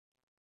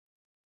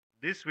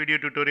This video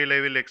tutorial I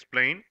will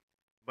explain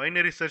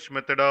binary search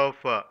method of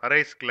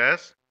arrays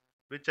class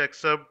which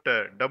accept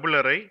double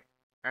array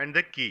and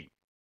the key.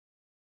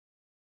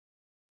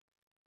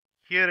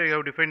 Here I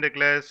have defined the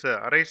class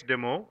arrays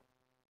demo.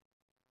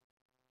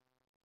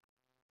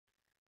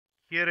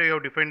 Here I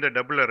have defined the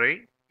double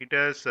array. It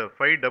has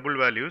 5 double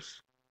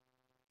values.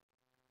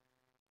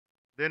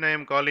 Then I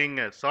am calling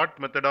sort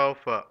method of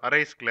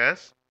arrays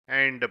class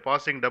and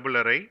passing double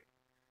array.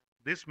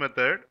 This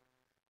method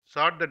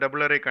sort the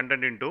double array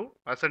content into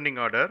ascending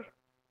order.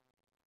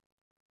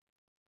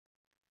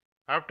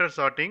 After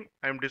sorting,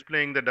 I am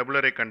displaying the double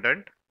array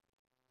content.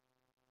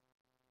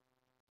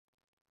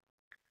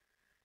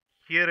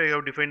 Here I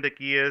have defined the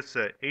key as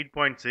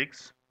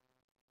 8.6.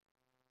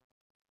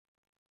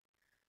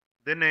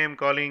 Then I am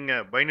calling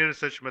binary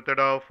search method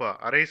of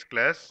arrays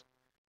class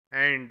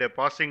and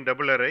passing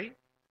double array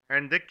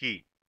and the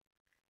key.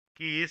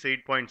 Key is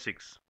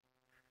 8.6.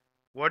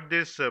 What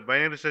this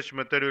binary search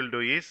method will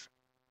do is,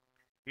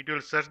 it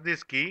will search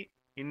this key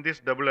in this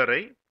double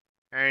array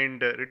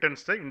and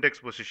returns the index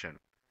position.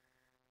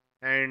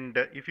 And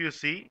if you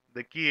see,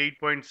 the key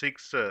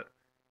 8.6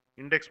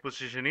 index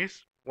position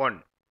is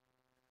 1.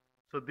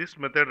 So this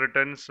method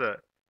returns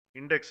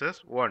index as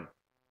 1.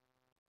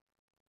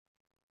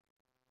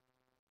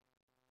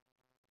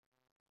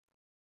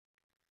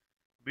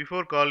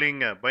 Before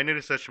calling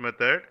binary search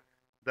method,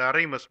 the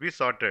array must be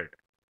sorted,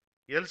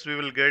 else we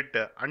will get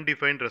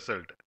undefined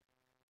result.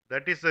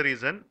 That is the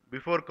reason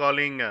before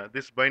calling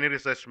this binary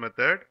search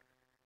method,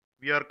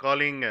 we are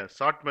calling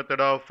sort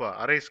method of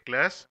arrays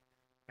class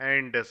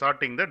and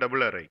sorting the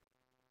double array.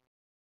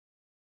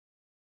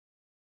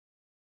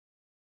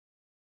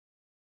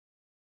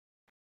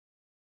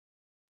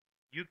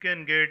 You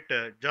can get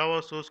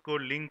Java source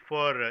code link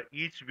for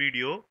each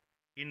video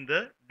in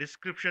the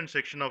description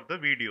section of the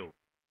video.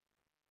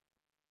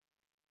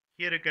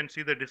 Here you can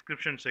see the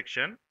description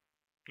section.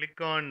 Click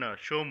on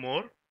show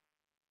more,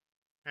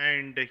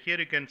 and here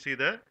you can see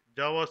the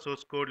Java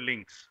source code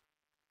links.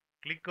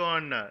 Click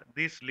on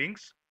these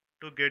links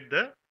to get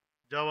the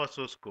Java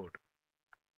source code.